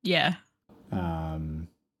 Yeah. I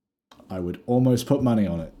would almost put money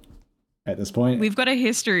on it at this point. We've got a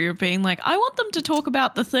history of being like, I want them to talk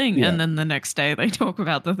about the thing. Yeah. And then the next day they talk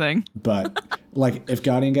about the thing. But like if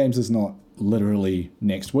Guardian Games is not literally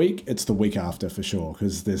next week, it's the week after for sure,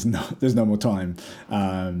 because there's no more time.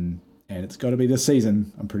 And it's got to be this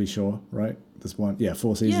season, I'm pretty sure, right? This one,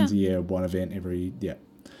 4 seasons a year, one event every,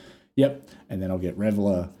 Yep. And then I'll get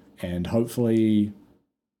Reveler, and hopefully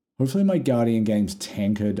my Guardian Games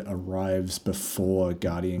tankard arrives before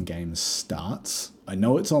Guardian Games starts. I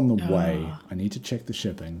know it's on the way. I need to check the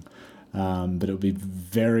shipping. But it would be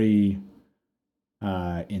very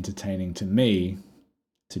entertaining to me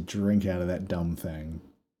to drink out of that dumb thing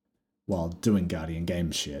while doing Guardian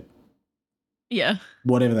Games shit. Yeah.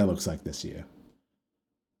 Whatever that looks like this year.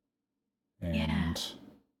 And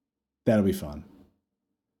that'll be fun.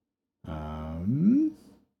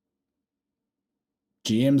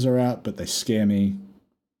 GMs are out, but they scare me.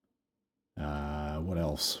 What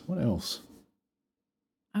else?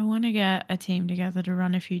 I want to get a team together to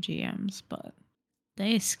run a few GMs, but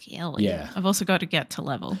they're scary. Yeah. I've also got to get to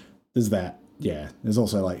level. There's that. Yeah. There's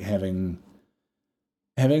also like having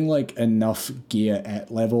like enough gear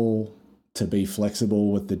at level to be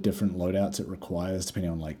flexible with the different loadouts it requires,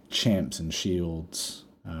 depending on like champs and shields.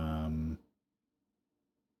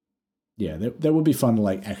 Yeah, that would be fun to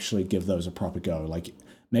like actually give those a proper go. Like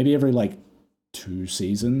maybe every like 2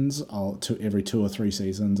 seasons, every 2 or 3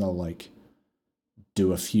 seasons, I'll like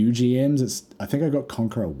do a few GMs. I think I got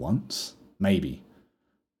Conqueror once, maybe.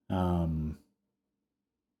 But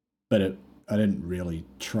I didn't really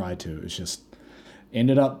try to. It's just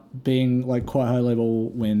ended up being like quite high level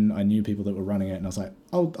when I knew people that were running it, and I was like,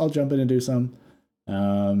 I'll jump in and do some.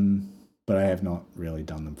 But I have not really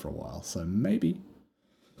done them for a while, so maybe.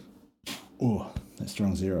 Oh, that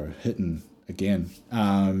strong 0 hitting again.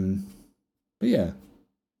 But yeah.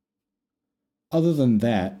 Other than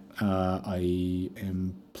that, I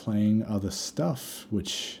am playing other stuff,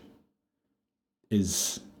 which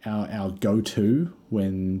is our go-to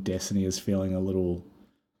when Destiny is feeling a little,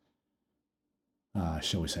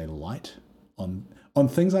 shall we say, light on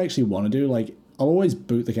things I actually want to do. Like, I'll always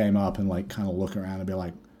boot the game up and like kind of look around and be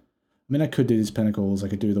like, I mean, I could do these pinnacles, I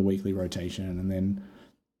could do the weekly rotation, and then,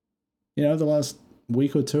 you know, the last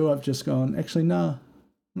week or two, I've just gone, actually, nah,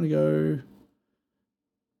 I'm gonna go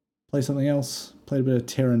play something else. Played a bit of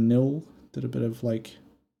Terra Nil, did a bit of like,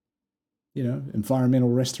 you know, environmental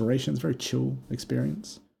restoration. It's a very chill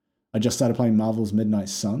experience. I just started playing Marvel's Midnight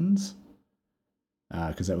Suns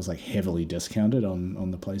because that was like heavily discounted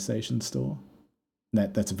on the PlayStation Store.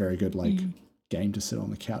 That's a very good like game to sit on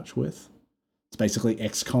the couch with. It's basically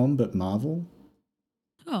XCOM but Marvel.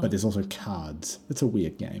 Oh. But there's also cards. It's a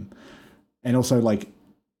weird game. And also like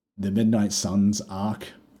the Midnight Suns arc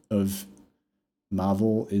of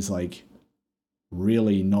Marvel is like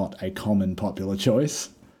really not a common popular choice.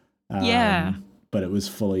 Yeah. But it was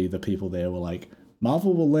fully the people there were like,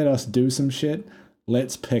 Marvel will let us do some shit.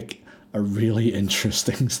 Let's pick a really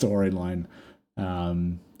interesting storyline.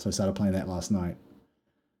 So I started playing that last night.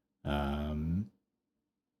 And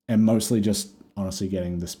mostly just honestly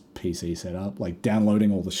getting this PC set up, like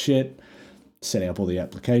downloading all the shit, setting up all the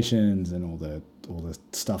applications and all the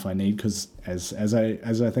stuff I need. Because as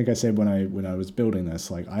I think I said when I was building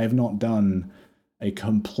this, like I have not done a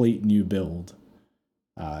complete new build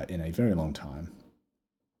in a very long time.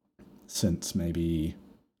 Since maybe,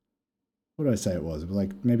 what did I say it was? It was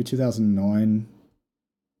like maybe 2009,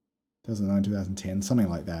 2010, something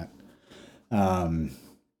like that.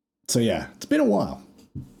 So yeah, it's been a while.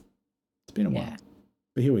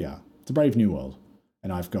 But here we are. It's a brave new world.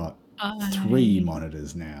 And I've got 3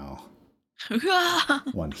 monitors now.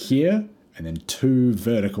 1 here, and then 2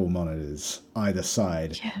 vertical monitors either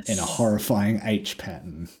side in a horrifying H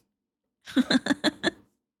pattern.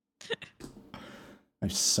 I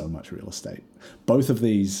have so much real estate. Both of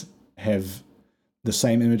these have the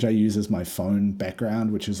same image I use as my phone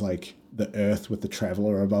background, which is like the Earth with the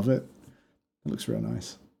traveler above it. It looks real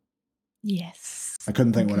nice. Yes. I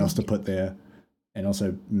couldn't think what else to put there. And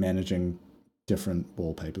also managing different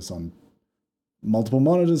wallpapers on multiple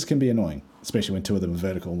monitors can be annoying, especially when 2 of them are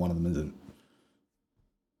vertical and 1 of them isn't.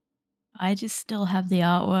 I just still have the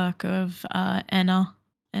artwork of Anna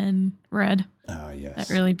and Red. Oh, yes. That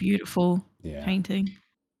really beautiful painting.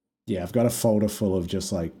 Yeah, I've got a folder full of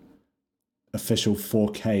just like official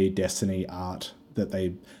 4K Destiny art that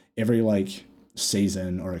they, every like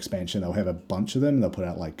season or expansion, they'll have a bunch of them. They'll put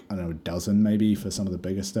out like, I don't know, a dozen maybe for some of the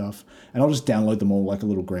bigger stuff. And I'll just download them all like a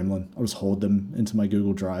little gremlin. I'll just hoard them into my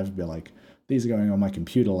Google Drive and be like, these are going on my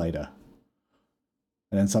computer later.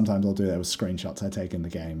 And then sometimes I'll do that with screenshots I take in the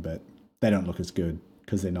game, but they don't look as good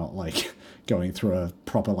because they're not like going through a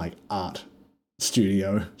proper like art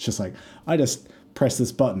studio. It's just like, I just press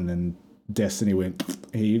this button and Destiny went,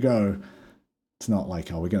 here you go. It's not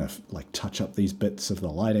like, oh, we're going to like touch up these bits of the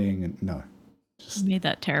lighting. And no. Just made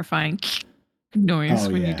that terrifying noise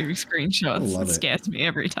when you do screenshots. It scares me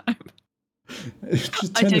every time.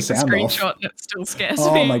 Just I take a screenshot that still scares me.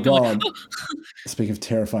 Oh my god. Speaking of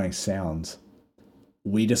terrifying sounds,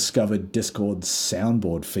 we discovered Discord's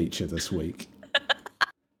soundboard feature this week.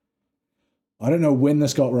 I don't know when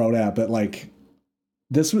this got rolled out, but like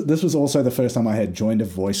this was also the first time I had joined a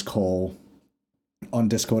voice call on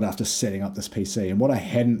Discord after setting up this PC. And what I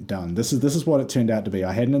hadn't done, this is what it turned out to be.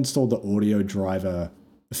 I hadn't installed the audio driver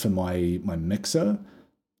for my mixer.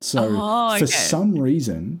 So for some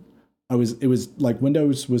reason, it was like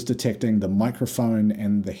Windows was detecting the microphone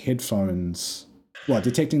and the headphones, well,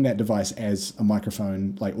 detecting that device as a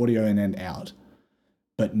microphone, like audio in and out.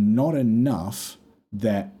 but not enough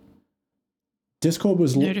that Discord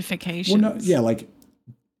was notifications. Well, no, yeah, like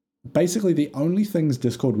basically the only things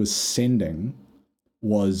Discord was sending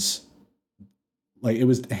was like it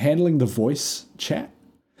was handling the voice chat,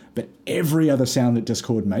 but every other sound that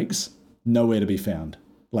Discord makes, nowhere to be found.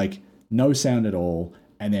 Like no sound at all.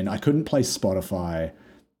 And then I couldn't play Spotify.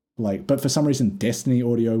 Like, but for some reason Destiny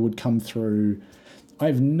audio would come through. I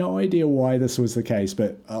have no idea why this was the case,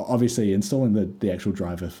 but obviously installing the actual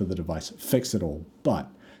driver for the device fixed it all. But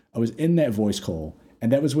I was in that voice call,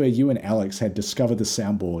 and that was where you and Alex had discovered the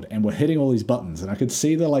soundboard and were hitting all these buttons, and I could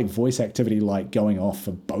see the like voice activity light going off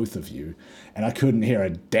for both of you, and I couldn't hear a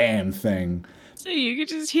damn thing. So you could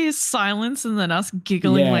just hear silence and then us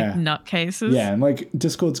giggling like nutcases. Yeah, and like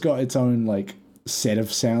Discord's got its own like set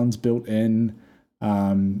of sounds built in.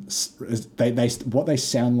 What they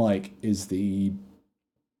sound like is the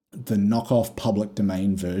knockoff public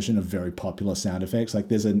domain version of very popular sound effects. Like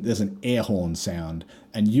there's an air horn sound,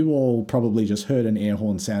 and you all probably just heard an air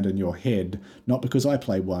horn sound in your head, not because I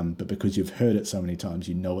play one, but because you've heard it so many times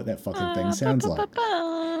you know what that fucking thing sounds like.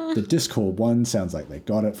 The Discord one sounds like they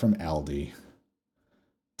got it from Aldi.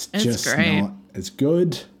 It's just great. Not as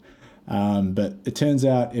good. But it turns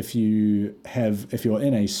out if you're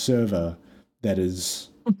in a server that is,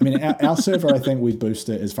 I mean, our server, I think we've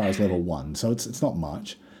boosted as far as level 1, so it's not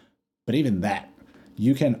much. But even that,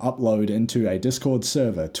 you can upload into a Discord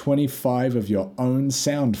server 25 of your own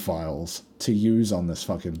sound files to use on this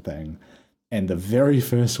fucking thing. And the very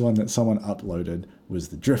first one that someone uploaded was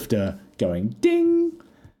the Drifter going ding.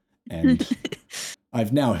 And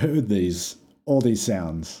I've now heard all these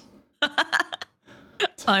sounds.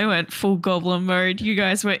 I went full goblin mode. You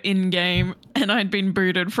guys were in game, and I'd been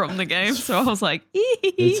booted from the game, so I was like,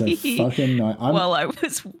 "It's a fucking night." While I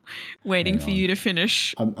was waiting for you to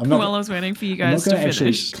finish, I was waiting for you guys to finish. I'm not going to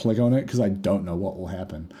actually click on it because I don't know what will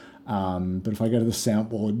happen. But if I go to the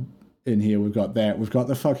soundboard in here, we've got that. We've got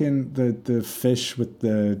the fucking the fish with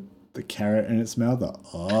the carrot in its mouth.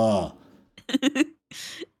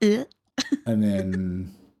 And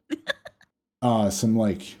then some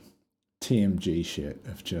like TMG shit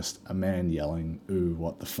of just a man yelling, "Ooh,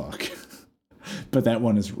 what the fuck." But that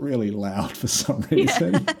one is really loud for some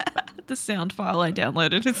reason. Yeah. The sound file I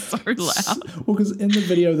downloaded is so loud. Well, because in the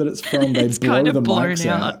video that it's from, they blow the mics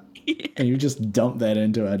out. Yeah. And you just dump that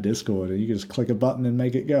into our Discord, and you can just click a button and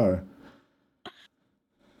make it go.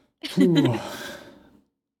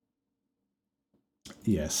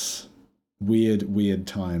 Yes. Weird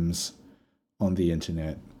times on the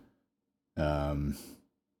internet.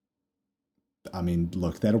 I mean,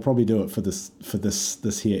 look, that'll probably do it for this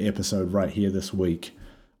here episode right here this week,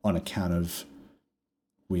 on account of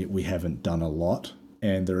we haven't done a lot,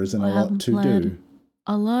 and there isn't a lot to do.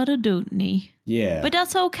 A lot of dootney. Yeah. But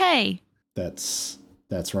that's okay. That's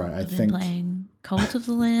right. I've been playing Cult of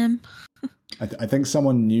the Lamb. I think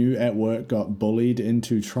someone new at work got bullied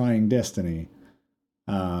into trying Destiny.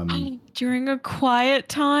 During a quiet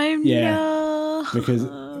time? Yeah.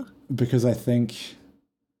 No. Because I think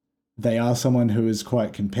they are someone who is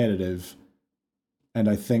quite competitive, and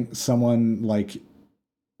I think someone like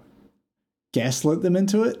gaslit them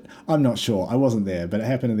into it. I'm not sure. I wasn't there, but it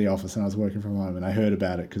happened in the office, and I was working from home, and I heard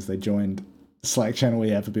about it because they joined the Slack channel we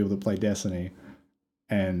have for people that play Destiny,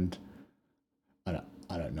 and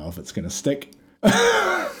I don't know if it's going to stick.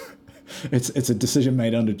 It's a decision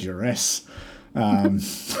made under duress, but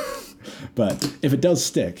if it does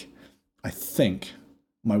stick, I think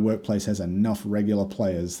my workplace has enough regular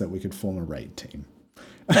players that we could form a raid team.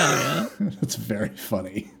 Oh, yeah. That's very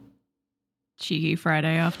funny. Cheeky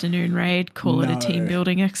Friday afternoon raid. Call it a team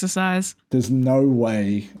building exercise. There's no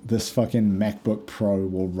way this fucking MacBook Pro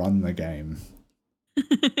will run the game.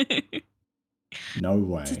 No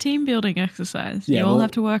way. It's a team building exercise. Yeah, you all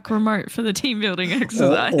have to work remote for the team building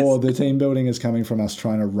exercise. Or the team building is coming from us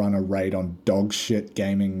trying to run a raid on dog shit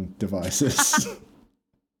gaming devices.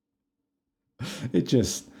 It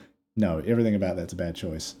just, no, everything about that's a bad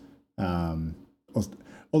choice. Although,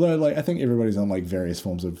 like, I think everybody's on like various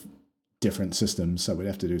forms of different systems, so we'd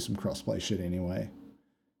have to do some crossplay shit anyway.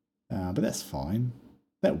 But that's fine.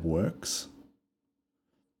 That works.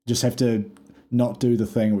 Just have to not do the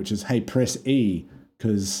thing which is, hey, press E,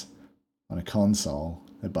 because on a console,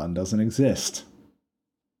 that button doesn't exist.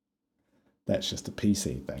 That's just a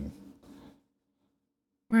PC thing.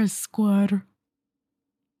 Where's square?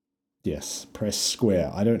 Yes, press square.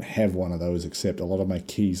 I don't have one of those, except a lot of my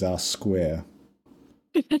keys are square.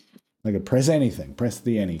 I could press anything. Press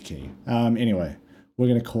the any key. Anyway, we're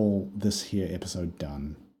going to call this here episode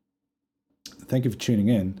done. Thank you for tuning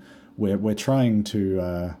in. We're trying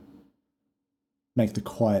to make the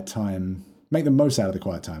quiet time Make the most out of the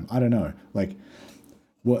quiet time. I don't know. Like,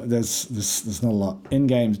 what there's not a lot in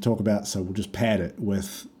game to talk about, so we'll just pad it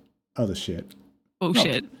with other shit.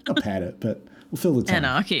 Bullshit. Not pad it, but we'll fill the time.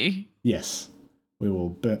 Anarchy. Yes. We will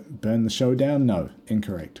burn the show down. No,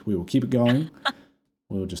 incorrect. We will keep it going.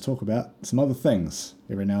 We'll just talk about some other things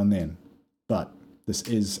every now and then. But this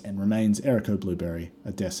is and remains Erico Blueberry,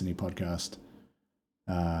 a Destiny podcast.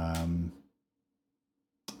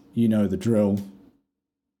 You know the drill.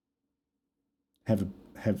 Have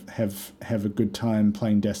a good time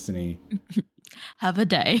playing Destiny. Have a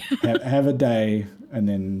day. have a day, and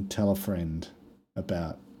then tell a friend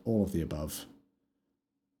about all of the above,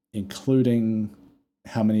 including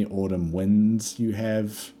how many autumn winds you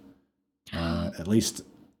have. At least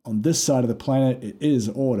on this side of the planet, it is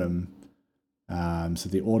autumn. So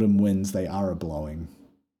the autumn winds, they are a-blowing.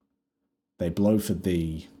 They blow for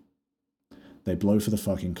thee. They blow for the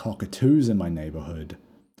fucking cockatoos in my neighborhood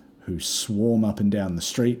who swarm up and down the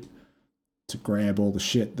street to grab all the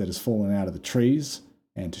shit that has fallen out of the trees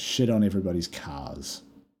and to shit on everybody's cars.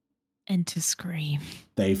 And to scream.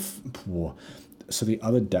 So the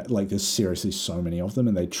other day, like, there's seriously so many of them,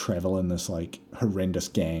 and they travel in this, like, horrendous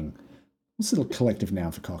gang. What's the collective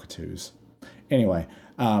noun for cockatoos? Anyway,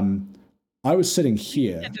 I was sitting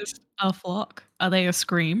here. Just a flock. Are they a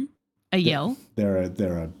scream? A yell? They're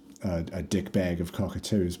a dick bag of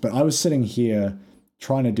cockatoos. But I was sitting here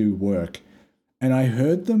trying to do work, and I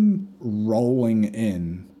heard them rolling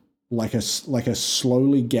in like a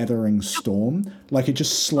slowly gathering storm. Like it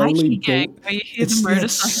just slowly built. You hear the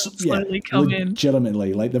motorcycles slowly come in.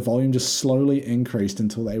 Legitimately, like the volume just slowly increased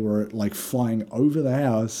until they were like flying over the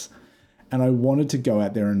house, and I wanted to go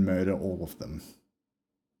out there and murder all of them.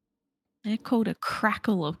 They're called a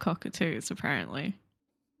crackle of cockatoos, apparently.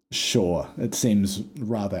 Sure, it seems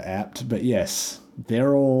rather apt, but yes,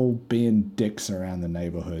 they're all being dicks around the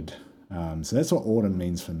neighborhood. So that's what autumn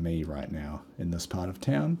means for me right now in this part of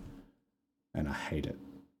town, and I hate it.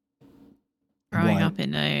 Growing up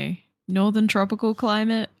in a northern tropical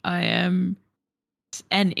climate, and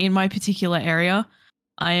in my particular area,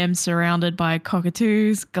 I am surrounded by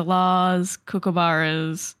cockatoos, galahs,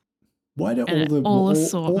 kookaburras. Why do all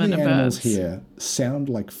the animals here sound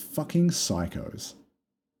like fucking psychos?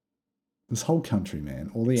 This whole country, man.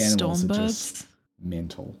 All the animals are just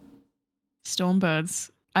mental. Stormbirds.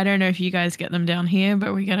 I don't know if you guys get them down here,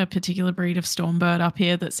 but we get a particular breed of stormbird up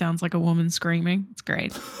here that sounds like a woman screaming. It's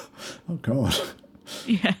great. Oh, God.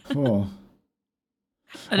 Yeah. Oh.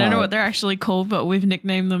 I don't know what they're actually called, but we've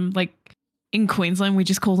nicknamed them, like, in Queensland, we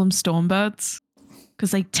just call them stormbirds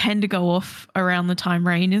because they tend to go off around the time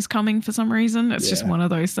rain is coming for some reason. It's just one of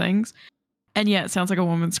those things. And yeah, it sounds like a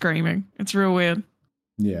woman screaming. It's real weird.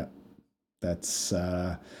 Yeah. That's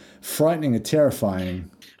frightening and terrifying.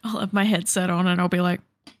 I'll have my headset on and I'll be like...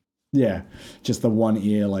 Yeah, just the one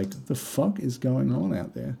ear, like, the fuck is going on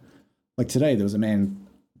out there? Like today, there was a man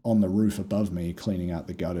on the roof above me cleaning out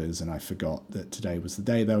the gutters, and I forgot that today was the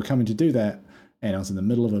day they were coming to do that, and I was in the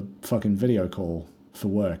middle of a fucking video call for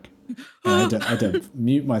work. And I had to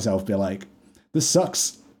mute myself, be like, this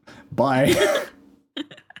sucks. Bye.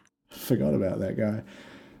 Forgot about that guy.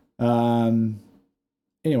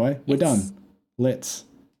 Anyway, we're done. Let's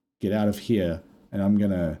get out of here. And I'm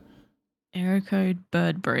going to... Erico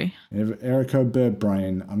Birdbrain. Erico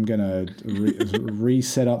Birdbrain. I'm going to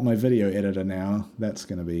reset up my video editor now. That's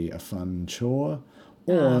going to be a fun chore.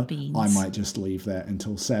 Or I might just leave that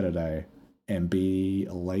until Saturday and be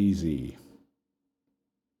lazy.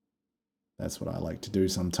 That's what I like to do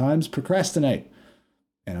sometimes. Procrastinate.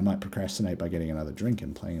 And I might procrastinate by getting another drink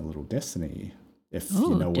and playing a little Destiny. If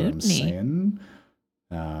you know what I'm saying.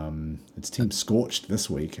 It's Team Scorched this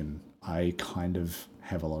week, and I kind of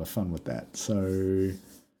have a lot of fun with that. So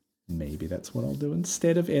maybe that's what I'll do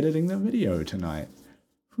instead of editing the video tonight.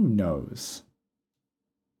 Who knows?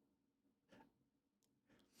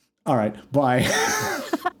 All right, bye.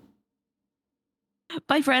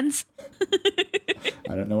 Bye, friends.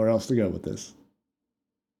 I don't know where else to go with this.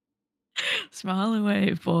 Smile and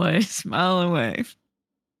wave, boy. Smile and wave.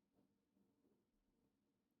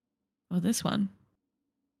 Oh, this one.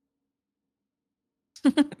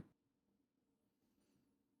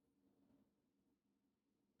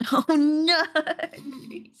 Oh no,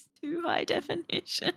 it's too high definition.